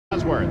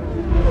Bosworth.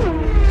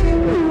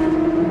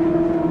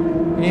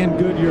 And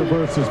Goodyear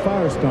versus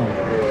Firestone.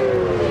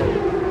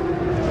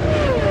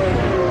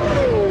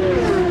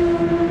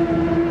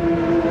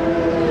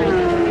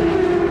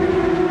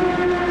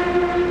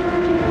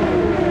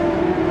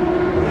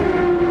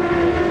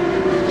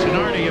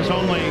 Zanardi is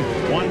only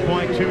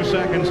 1.2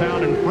 seconds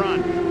out in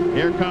front.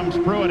 Here comes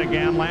Pruitt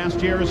again,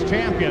 last year's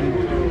champion.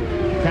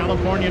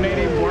 California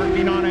native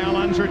working on Al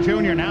Unser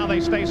Jr. Now they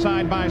stay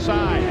side by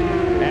side.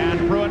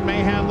 And Pruitt may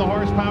have the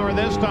horsepower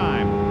this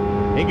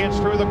time. He gets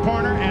through the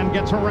corner and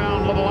gets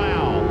around Little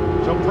Al.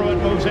 So Pruitt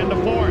moves into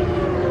fourth.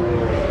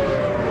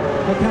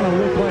 That kind of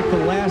looked like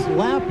the last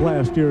lap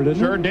last year, didn't it?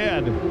 Sure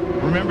did.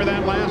 Remember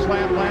that last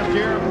lap last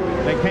year?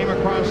 They came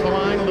across the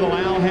line. Little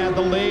Al had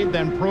the lead.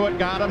 Then Pruitt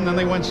got him. Then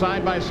they went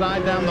side by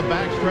side down the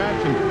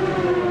backstretch.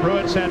 And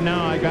Pruitt said, no,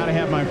 I got to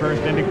have my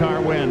first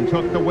IndyCar win.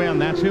 Took the win.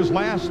 That's his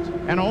last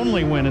and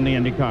only win in the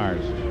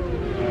IndyCars.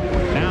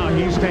 Now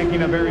he's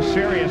taking a very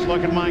serious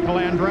look at Michael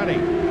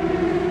Andretti.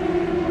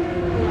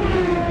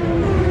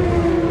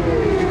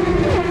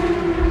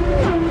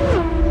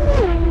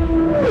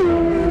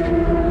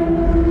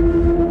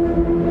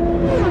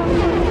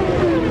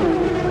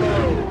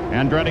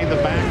 Andretti,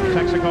 the back,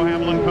 Texaco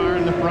Havoline car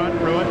in the front,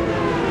 Pruitt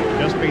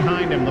just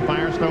behind him, the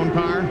Firestone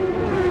car.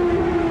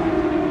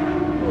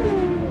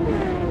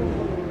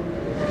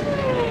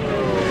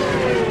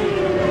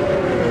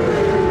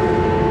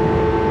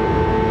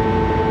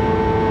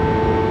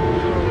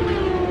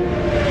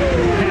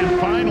 And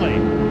finally,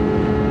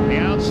 the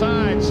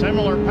outside,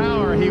 similar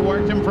power. He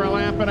worked him for a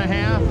lap and a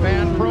half,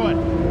 and Pruitt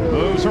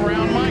moves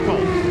around Michael.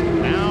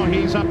 Now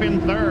he's up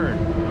in third.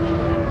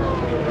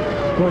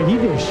 Boy, he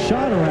just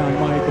shot around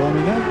Michael. I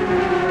mean,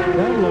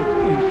 that looked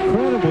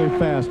incredibly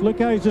fast. Look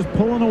how he's just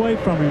pulling away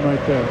from him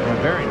right there.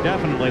 Well, very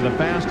definitely the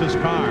fastest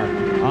car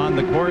on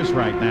the course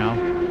right now.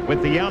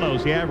 With the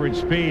yellows, the average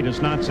speed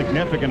is not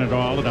significant at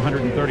all at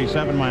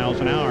 137 miles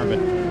an hour, but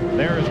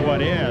there's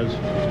what is.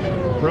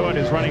 Pruitt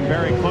is running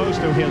very close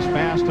to his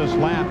fastest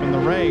lap in the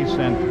race,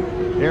 and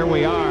here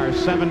we are,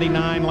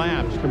 79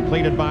 laps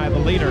completed by the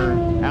leader,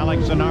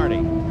 Alex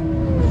Zanardi.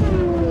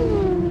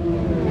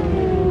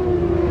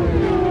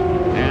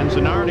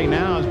 Zanardi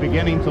now is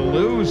beginning to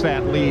lose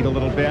that lead a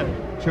little bit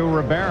to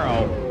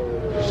Ribeiro.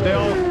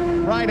 Still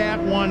right at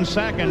 1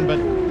 second, but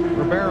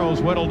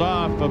Ribeiro's whittled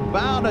off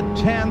about a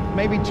tenth,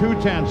 maybe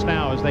 2/10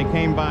 now as they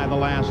came by the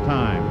last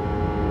time.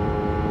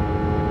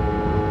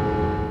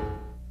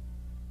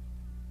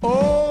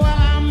 Oh,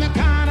 I'm the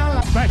kind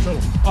of special,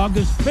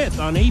 August 5th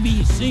on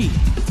ABC.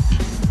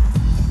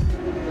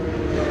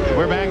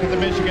 We're back at the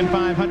Michigan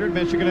 500,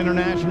 Michigan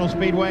International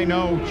Speedway.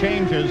 No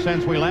changes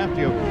since we left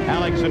you.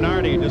 Alex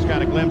Zanardi, just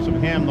got a glimpse of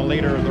him, the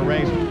leader of the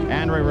race.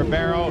 Andre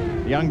Ribeiro,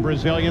 young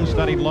Brazilian,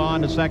 studied law,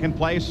 into second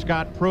place.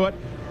 Scott Pruitt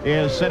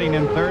is sitting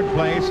in third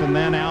place. And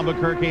then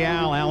Albuquerque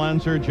Al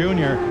Unser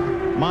Jr.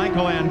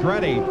 Michael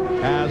Andretti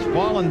has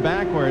fallen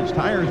backwards.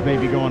 Tires may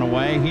be going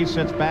away. He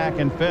sits back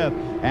in fifth.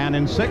 And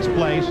in sixth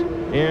place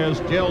is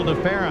Gil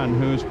DeFerrin,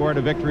 who scored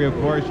a victory, of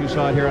course, you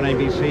saw it here on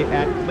ABC,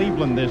 at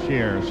Cleveland this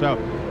year. So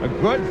a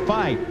good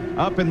fight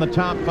up in the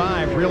top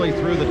five, really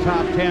through the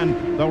top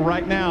 10, though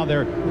right now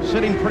they're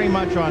sitting pretty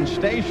much on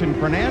station.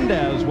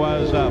 Fernandez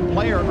was a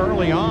player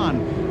early on,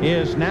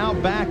 is now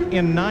back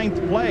in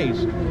ninth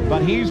place,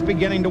 but he's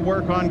beginning to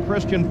work on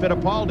Christian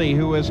Fittipaldi,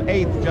 who is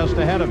eighth just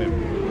ahead of him.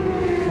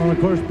 Well, of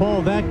course,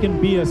 Paul, that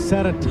can be a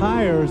set of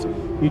tires.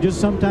 You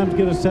just sometimes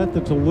get a set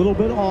that's a little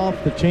bit off,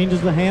 that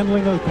changes the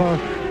handling of the car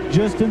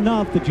just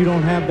enough that you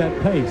don't have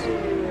that pace.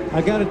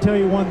 I got to tell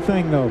you one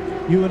thing, though.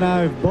 You and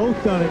I have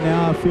both done it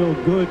now. I feel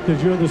good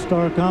because you're the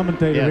star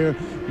commentator here.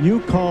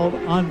 You called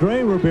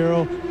Andre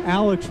Ribeiro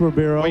Alex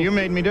Ribeiro. Well, you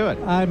made me do it.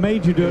 I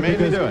made you do it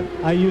because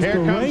I used to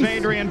race. Here comes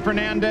Adrian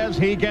Fernandez.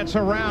 He gets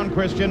around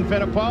Christian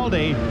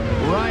Fittipaldi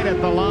right at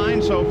the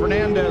line, so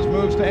Fernandez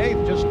moves to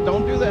eighth. Just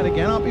don't do that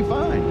again. I'll be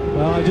fine.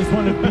 Well, I just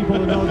wanted people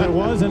to know there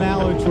was an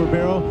Alex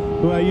Ribeiro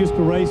who I used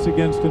to race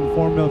against in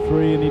Formula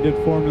 3, and he did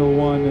Formula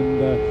 1,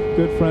 and a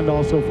good friend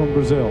also from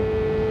Brazil.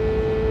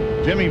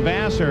 Jimmy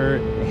Vasser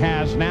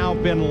has now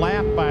been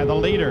lapped by the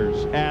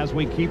leaders as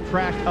we keep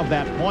track of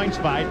that points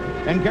fight.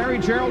 And Gary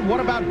Gerould, what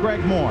about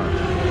Greg Moore?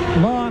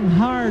 Long,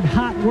 hard,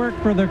 hot work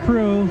for the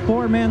crew.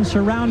 Four men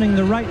surrounding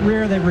the right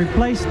rear. They've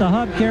replaced the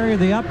hub carrier,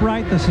 the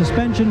upright, the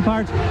suspension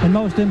parts, and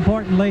most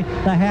importantly,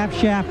 the half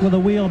shaft with the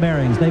wheel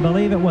bearings. They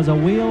believe it was a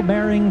wheel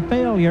bearing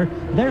failure.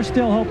 They're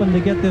still hoping to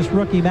get this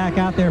rookie back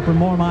out there for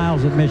more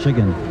miles at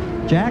Michigan.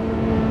 Jack?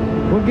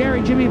 Well,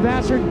 Gary, Jimmy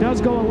Vasser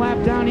does go a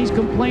lap down. He's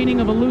complaining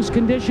of a loose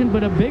condition,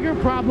 but a bigger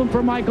problem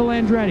for Michael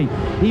Andretti.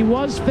 He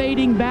was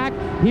fading back.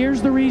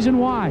 Here's the reason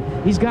why.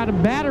 He's got a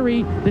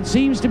battery that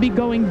seems to be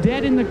going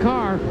dead in the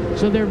car,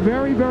 so they're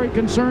very, very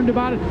concerned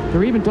about it.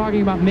 They're even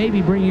talking about maybe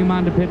bringing him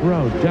onto pit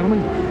road. Gentlemen?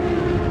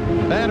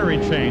 Battery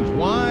change.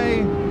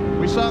 Why?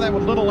 We saw that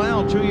with Little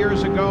Al 2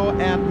 years ago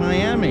at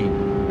Miami.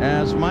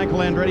 As Michael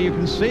Andretti, you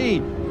can see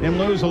him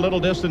lose a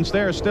little distance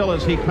there still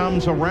as he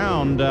comes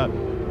around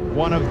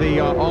one of the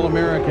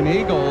All-American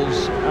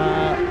Eagles.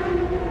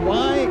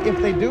 Why, if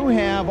they do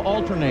have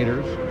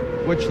alternators,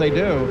 which they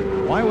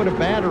do, why would a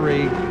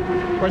battery,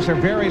 of course, they're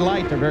very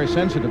light, they're very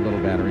sensitive little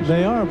batteries.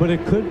 They are, but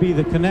it could be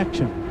the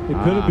connection.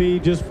 It could be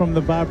just from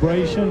the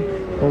vibration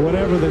or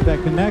whatever,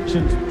 that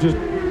connection's just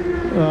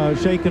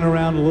shaking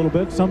around a little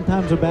bit.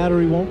 Sometimes a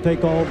battery won't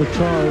take all the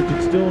charge.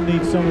 It still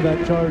needs some of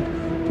that charge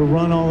to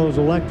run all those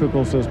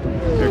electrical systems.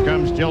 Here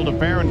comes Gil de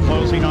Ferran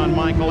closing on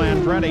Michael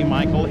Andretti.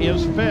 Michael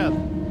is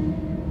 5th.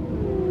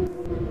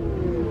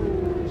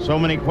 So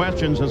many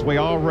questions, as we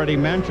already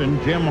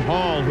mentioned. Jim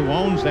Hall, who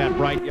owns that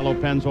bright yellow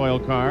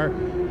Pennzoil car,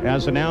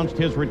 has announced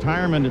his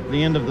retirement at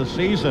the end of the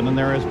season, and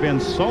there has been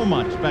so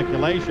much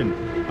speculation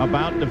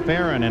about de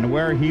Ferran and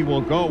where he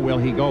will go. Will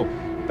he go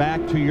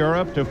back to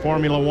Europe, to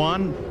Formula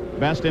One?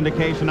 Best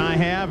indication I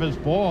have is,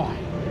 boy,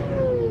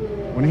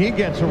 when he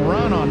gets a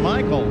run on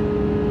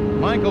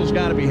Michael's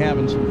got to be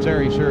having some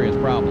very serious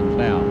problems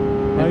now.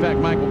 In fact,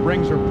 Michael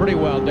brings her pretty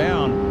well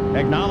down,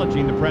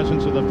 acknowledging the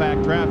presence of the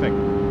fact traffic.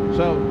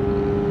 So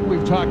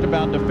we've talked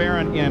about de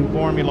Ferran in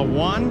Formula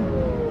One.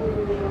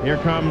 Here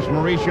comes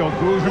Mauricio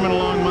Gugelmin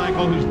along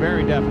Michael, who's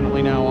very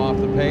definitely now off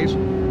the pace.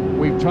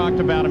 We've talked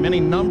about him any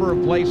number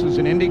of places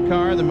in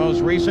IndyCar. The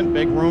most recent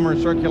big rumor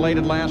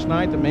circulated last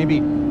night that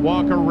maybe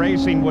Walker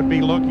Racing would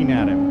be looking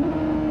at him.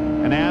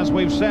 And as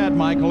we've said,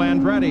 Michael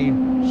Andretti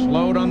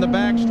slowed on the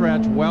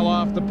backstretch, well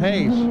off the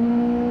pace.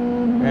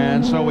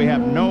 And so we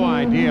have no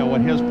idea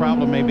what his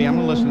problem may be. I'm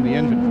going to listen to the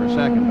engine for a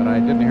second, but I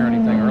didn't hear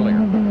anything earlier.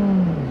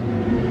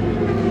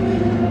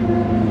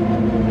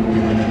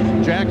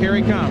 Jack, here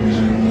he comes.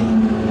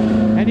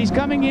 And he's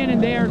coming in,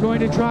 and they are going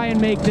to try and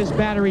make this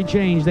battery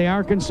change. They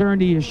are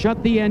concerned. He has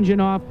shut the engine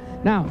off.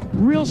 Now,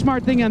 real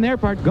smart thing on their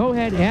part, go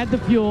ahead, add the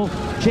fuel,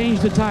 change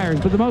the tires.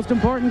 But the most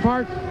important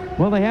part,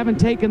 well, they haven't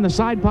taken the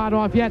side pod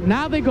off yet.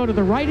 Now they go to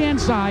the right-hand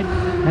side,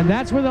 and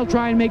that's where they'll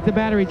try and make the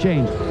battery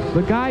change.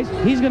 But, guys,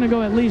 he's going to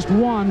go at least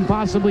 1,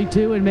 possibly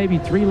 2, and maybe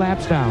 3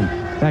 laps down.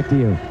 Back to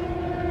you.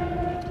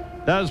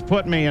 Does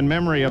put me in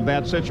memory of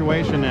that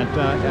situation at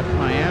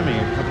Miami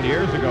a couple of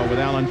years ago with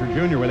Al Unser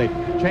Jr., where they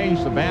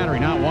changed the battery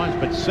not once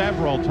but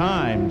several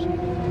times,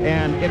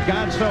 and it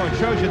got so, it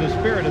shows you the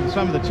spirit of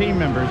some of the team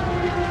members.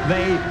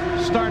 They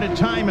started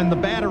timing the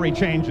battery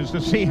changes to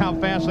see how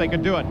fast they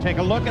could do it. Take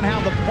a look at how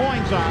the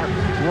points are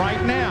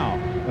right now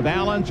with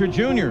Al Unser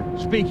Jr.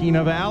 Speaking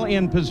of Al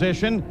in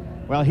position,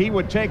 well, he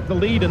would take the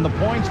lead in the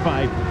points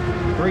fight,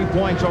 3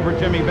 points over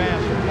Jimmy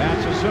Vasser.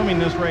 That's assuming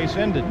this race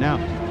ended. Now,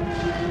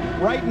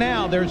 right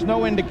now, there's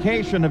no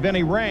indication of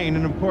any rain,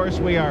 and of course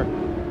we are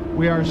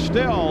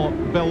still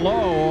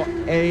below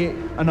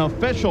an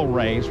official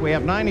race. We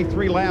have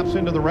 93 laps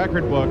into the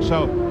record book,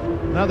 so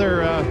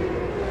another,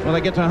 well,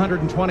 they get to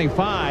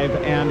 125,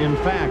 and in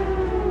fact,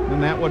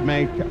 then that would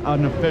make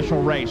an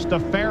official race. De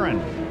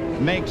Ferran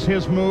makes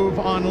his move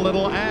on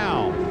Little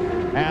Al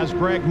as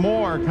Greg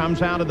Moore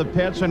comes out of the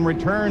pits and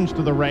returns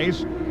to the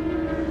race.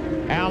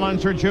 Al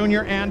Unser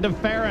Jr. and de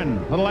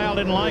Ferran. Little Al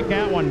didn't like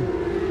that one.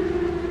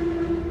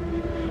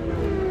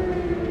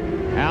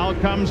 Al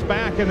comes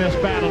back in this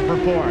battle for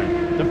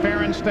 4th. De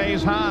Ferran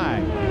stays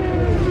high.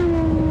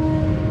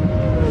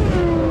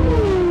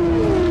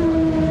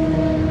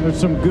 There's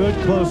some good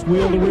close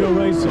wheel-to-wheel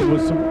racing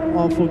with some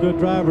awful good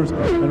drivers.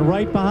 And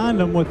right behind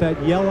them with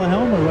that yellow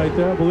helmet right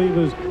there, I believe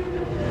is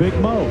Big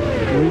Mo.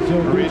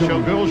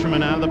 Mauricio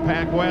Gugelmin out of the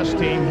Pac West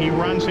team. He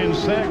runs in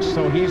 6th,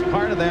 so he's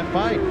part of that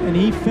fight. And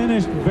he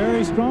finished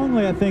very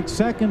strongly, I think,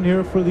 2nd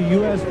here for the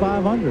US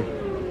 500.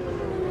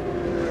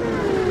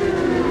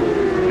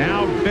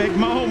 Now Big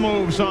Mo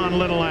moves on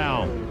Little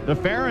Al. De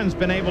Ferran's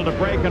been able to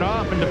break it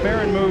off, and De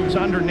Ferran moves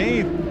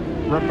underneath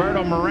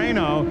Roberto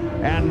Moreno,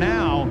 and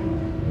now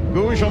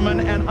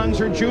Gugelmin and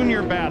Unser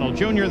Jr. battle.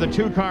 Jr., the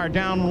 2-car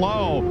down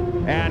low,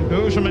 and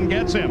Gugelmin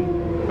gets him.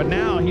 But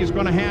now he's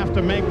going to have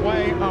to make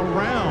way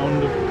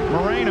around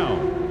Moreno.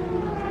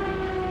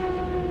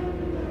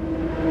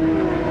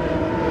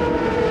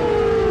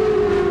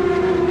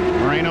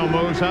 Moreno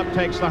moves up,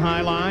 takes the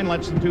high line,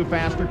 lets the 2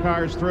 faster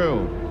cars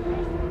through.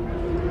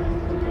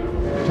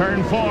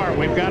 Turn 4,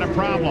 we've got a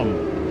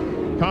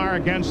problem. Car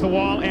against the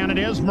wall, and it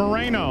is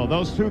Moreno.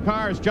 Those 2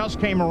 cars just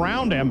came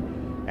around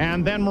him,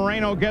 and then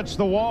Moreno gets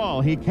the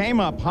wall. He came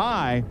up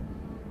high,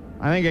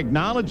 I think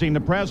acknowledging the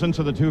presence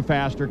of the 2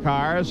 faster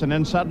cars, and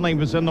then suddenly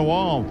was in the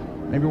wall.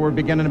 Maybe we're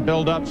beginning to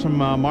build up some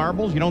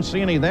marbles. You don't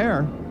see any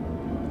there.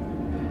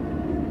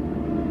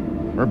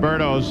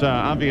 Roberto's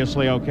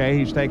obviously okay.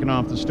 He's taken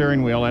off the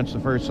steering wheel. That's the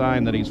first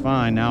sign that he's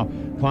fine. Now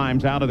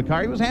climbs out of the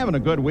car. He was having a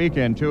good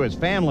weekend, too. His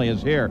family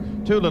is here.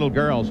 2 little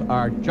girls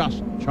are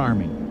just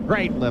charming.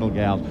 Great little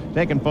gals.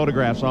 Taking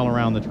photographs all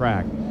around the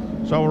track.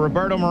 So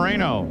Roberto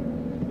Moreno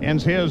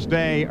ends his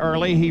day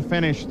early. He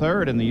finished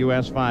 3rd in the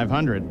US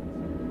 500.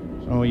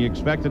 So you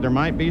expected there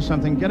might be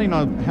something. Getting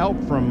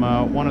help from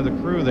one of the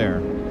crew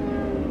there.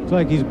 Looks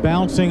like he's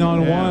bouncing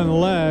on one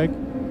leg.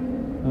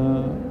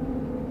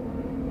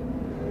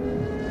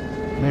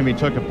 Maybe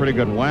took a pretty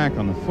good whack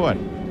on the foot.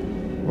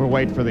 We'll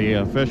wait for the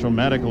official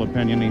medical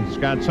opinion. He's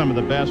got some of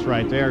the best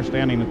right there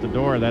standing at the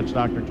door. That's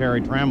Dr.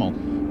 Terry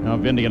Trammell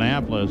of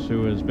Indianapolis,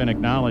 who has been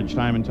acknowledged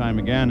time and time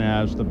again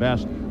as the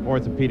best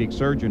orthopedic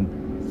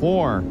surgeon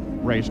for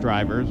race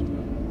drivers.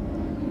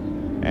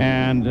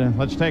 And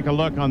let's take a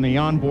look on the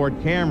onboard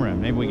camera.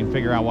 Maybe we can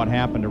figure out what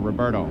happened to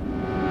Roberto.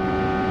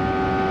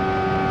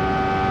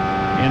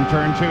 In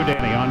turn 2,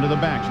 Danny, onto the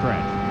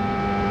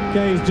backstretch.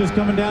 Okay, he's just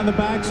coming down the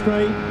back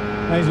straight.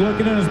 He's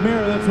looking in his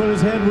mirror. That's what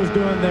his head was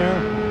doing there.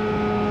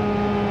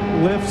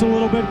 Lifts a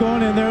little bit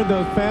going in there.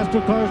 The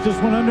faster cars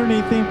just went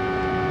underneath him.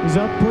 He's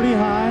up pretty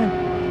high.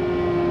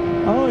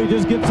 Oh, he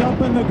just gets up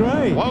in the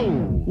gray. Whoa.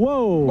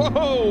 Whoa.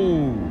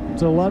 Whoa.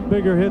 It's a lot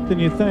bigger hit than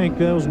you think.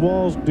 Those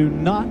walls do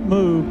not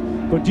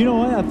move. But you know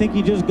what? I think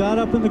he just got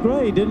up in the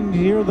gray. He didn't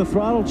hear the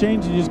throttle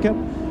change. He just kept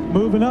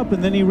moving up,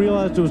 and then he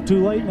realized it was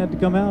too late and had to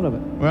come out of it.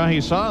 Well,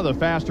 he saw the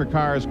faster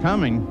cars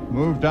coming,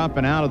 moved up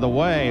and out of the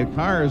way. The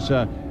car's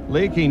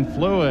leaking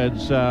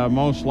fluids.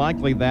 Most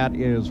likely that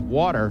is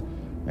water.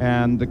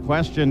 And the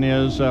question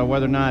is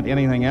whether or not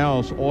anything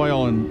else,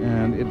 oil,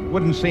 and it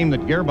wouldn't seem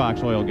that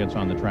gearbox oil gets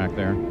on the track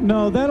there.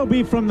 No, that'll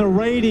be from the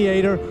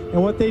radiator.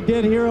 And what they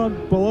did here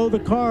below the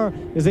car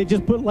is they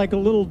just put like a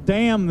little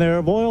dam there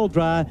of oil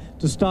dry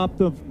to stop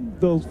the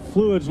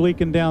fluids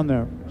leaking down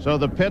there. So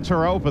the pits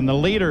are open. The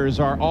leaders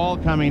are all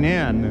coming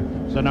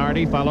in.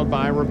 Zanardi, followed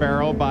by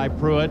Ribeiro, by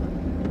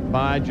Pruitt,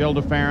 by Gil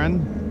de Ferran,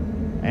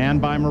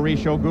 and by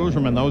Mauricio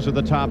Guzman. Those are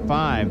the top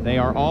 5. They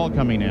are all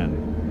coming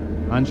in.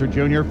 Unser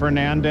Jr.,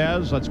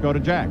 Fernandez. Let's go to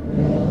Jack.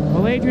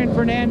 Well, Adrian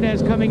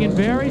Fernandez coming in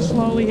very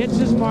slowly, hits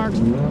his marks.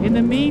 In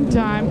the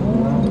meantime,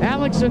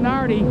 Alex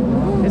Zanardi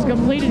has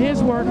completed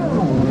his work.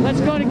 Let's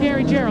go to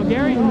Gary Gerould.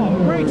 Gary? Oh,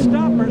 great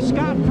stop for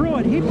Scott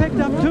Pruitt. He picked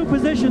up 2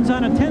 positions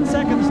on a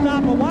 10-second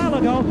stop a while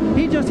ago.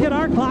 He just hit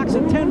our clocks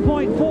at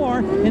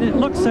 10.4, and it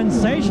looks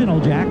sensational,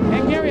 Jack.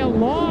 And Gary, a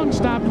long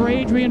stop for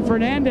Adrian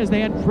Fernandez.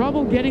 They had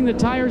trouble getting the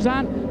tires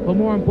on, but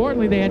more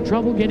importantly, they had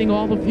trouble getting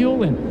all the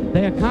fuel in.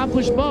 They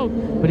accomplished both,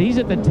 but he's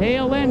at the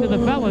tail end of the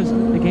fellas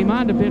that came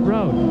onto pit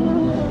road.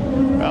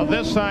 Well,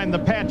 this time the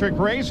Patrick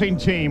Racing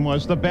Team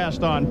was the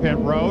best on pit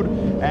road,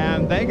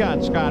 and they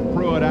got Scott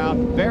Pruitt out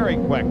very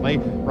quickly,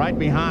 right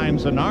behind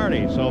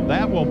Zanardi. So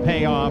that will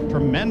pay off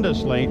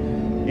tremendously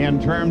in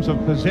terms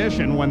of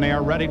position when they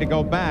are ready to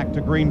go back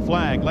to green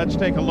flag. Let's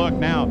take a look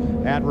now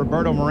at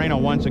Roberto Moreno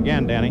once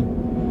again, Danny.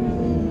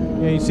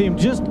 Yeah, you see him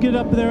just get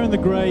up there in the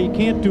gray. He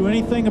can't do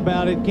anything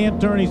about it,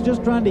 can't turn. He's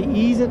just trying to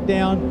ease it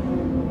down.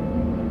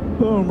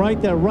 Boom,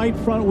 right there, right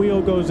front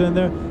wheel goes in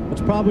there. That's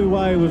probably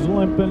why he was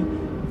limping.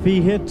 If he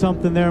hit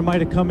something there,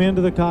 might have come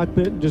into the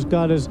cockpit and just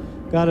got his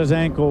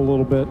ankle a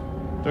little bit.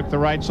 Took the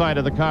right side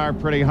of the car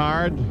pretty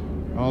hard.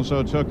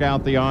 Also took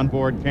out the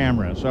onboard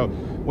camera. So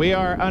we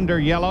are under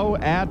yellow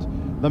at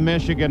the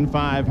Michigan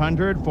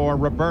 500 for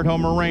Roberto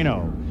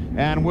Moreno.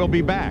 And we'll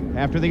be back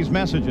after these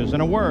messages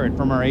and a word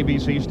from our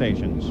ABC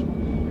stations.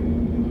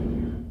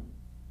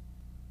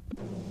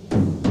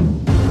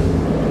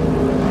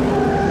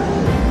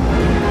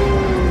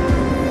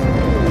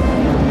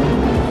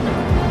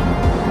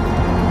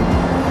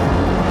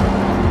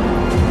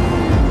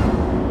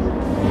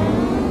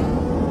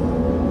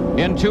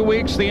 In 2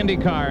 weeks, the Indy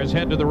cars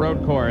head to the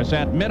road course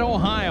at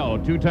Mid-Ohio.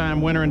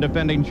 2-time winner and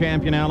defending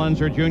champion Al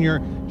Unser Jr.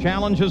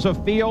 challenges a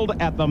field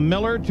at the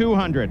Miller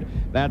 200.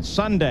 That's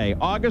Sunday,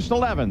 August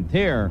 11th,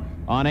 here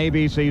on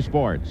ABC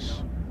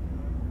Sports.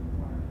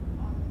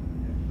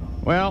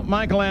 Well,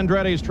 Michael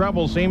Andretti's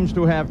trouble seems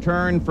to have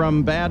turned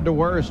from bad to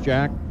worse,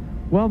 Jack.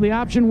 Well, the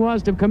option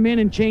was to come in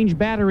and change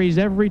batteries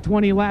every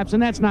 20 laps,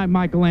 and that's not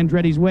Michael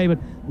Andretti's way, but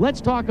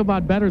let's talk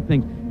about better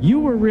things. You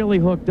were really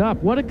hooked up.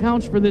 What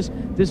accounts for this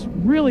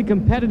really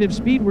competitive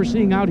speed we're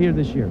seeing out here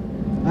this year?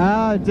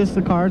 Just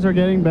the cars are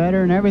getting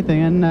better and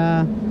everything,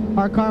 and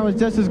our car was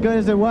just as good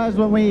as it was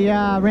when we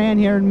ran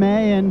here in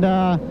May, and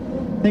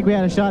I think we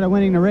had a shot at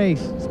winning the race,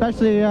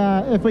 especially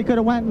if we could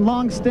have went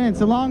long stints.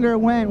 The longer it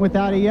went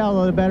without a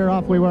yellow, the better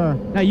off we were.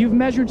 Now, you've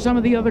measured some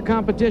of the other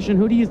competition.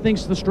 Who do you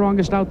think's the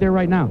strongest out there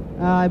right now?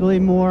 I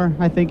believe Moore.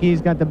 I think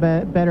he's got the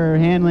better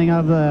handling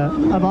of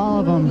all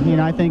of them. You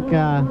know, I think,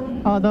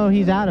 although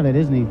he's out of it,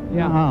 isn't he?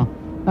 Yeah.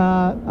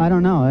 I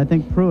don't know. I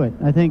think Pruitt.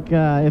 I think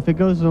if it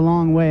goes a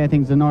long way, I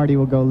think Zanardi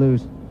will go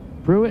loose.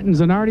 Pruitt and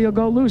Zanardi will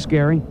go loose,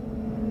 Gary.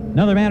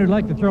 Another man who'd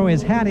like to throw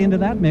his hat into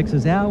that mix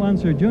is Al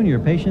Unser Jr.,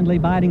 patiently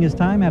biding his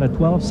time at a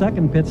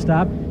 12-second pit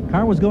stop.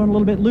 Car was going a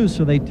little bit loose,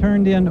 so they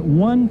turned in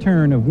 1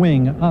 turn of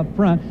wing up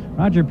front.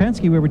 Roger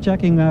Penske, we were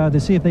checking to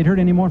see if they'd heard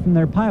any more from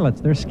their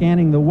pilots. They're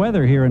scanning the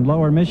weather here in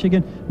lower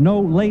Michigan. No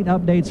late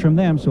updates from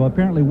them, so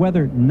apparently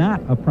weather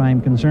not a prime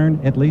concern,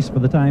 at least for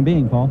the time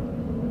being, Paul.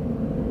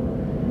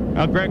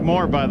 Now, Greg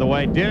Moore, by the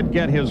way, did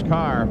get his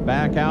car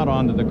back out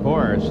onto the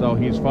course, so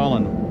he's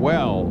fallen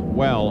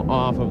well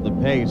off of the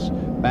pace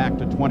back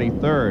to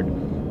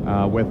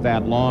 23rd with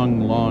that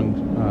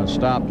long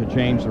stop to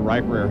change the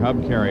right rear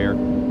hub carrier.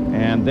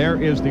 And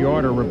there is the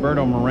order.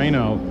 Roberto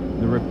Moreno,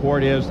 the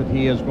report is that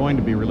he is going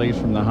to be released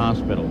from the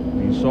hospital.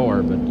 He's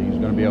sore, but he's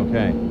going to be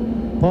okay.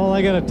 Paul,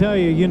 I got to tell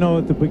you, you know,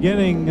 at the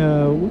beginning,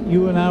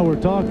 you and I were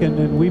talking,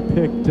 and we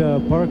picked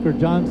Parker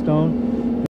Johnstone